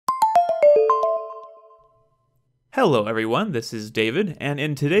Hello everyone, this is David, and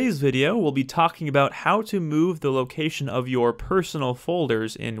in today's video we'll be talking about how to move the location of your personal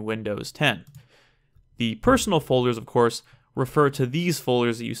folders in Windows 10. The personal folders, of course, refer to these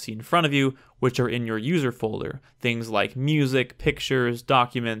folders that you see in front of you, which are in your user folder, things like music, pictures,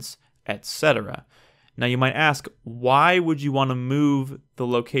 documents, etc. Now you might ask, why would you want to move the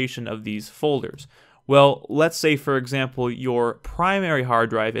location of these folders? Well, let's say, for example, your primary hard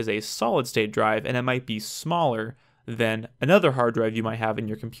drive is a solid-state drive and it might be smaller than another hard drive you might have in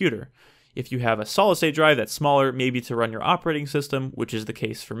your computer. If you have a solid-state drive that's smaller, maybe to run your operating system, which is the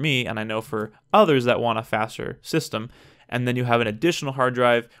case for me, and I know for others that want a faster system, and then you have an additional hard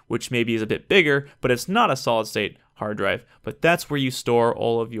drive, which maybe is a bit bigger, but it's not a solid-state hard drive, but that's where you store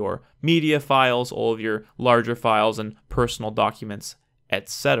all of your media files, all of your larger files, and personal documents,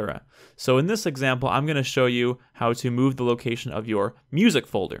 etc. So in this example, I'm going to show you how to move the location of your music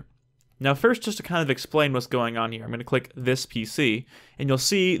folder. Now first, just to kind of explain what's going on here, I'm going to click this PC, and you'll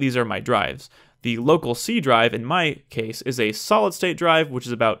see these are my drives. The local C drive, in my case, is a solid-state drive, which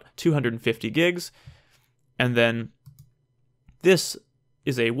is about 250 gigs, and then this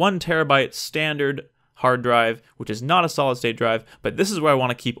is a 1 terabyte standard hard drive, which is not a solid-state drive, but this is where I want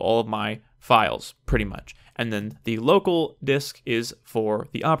to keep all of my files, pretty much. And then the local disk is for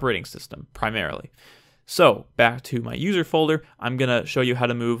the operating system, primarily. So, back to my user folder, I'm going to show you how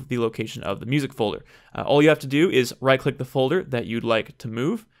to move the location of the music folder. All you have to do is right-click the folder that you'd like to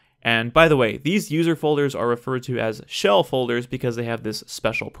move. And by the way, these user folders are referred to as shell folders because they have this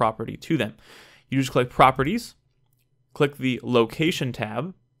special property to them. You just click Properties, click the Location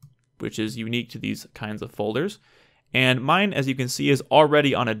tab, which is unique to these kinds of folders. And mine, as you can see, is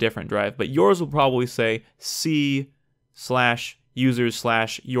already on a different drive, but yours will probably say C/users/your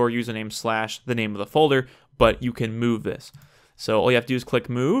username/ the name of the folder, but you can move this. So all you have to do is click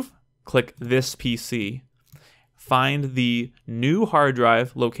Move, click this PC, find the new hard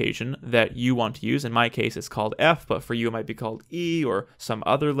drive location that you want to use. In my case, it's called F, but for you it might be called E or some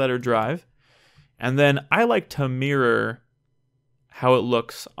other letter drive. And then I like to mirror how it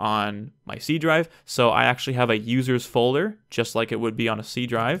looks on my C drive. So I actually have a users folder, just like it would be on a C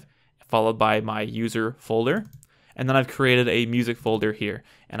drive, followed by my user folder. And then I've created a music folder here.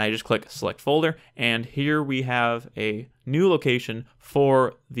 And I just click select folder, and here we have a new location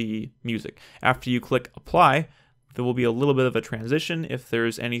for the music. After you click apply, there will be a little bit of a transition if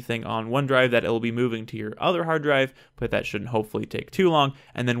there's anything on one drive that it'll be moving to your other hard drive, but that shouldn't hopefully take too long.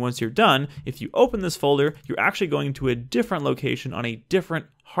 And then once you're done, if you open this folder, you're actually going to a different location on a different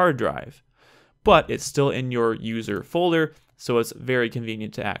hard drive, but it's still in your user folder, so it's very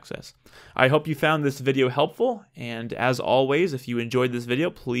convenient to access. I hope you found this video helpful, and as always, if you enjoyed this video,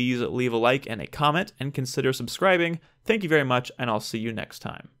 please leave a like and a comment, and consider subscribing. Thank you very much, and I'll see you next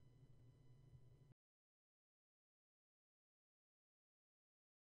time.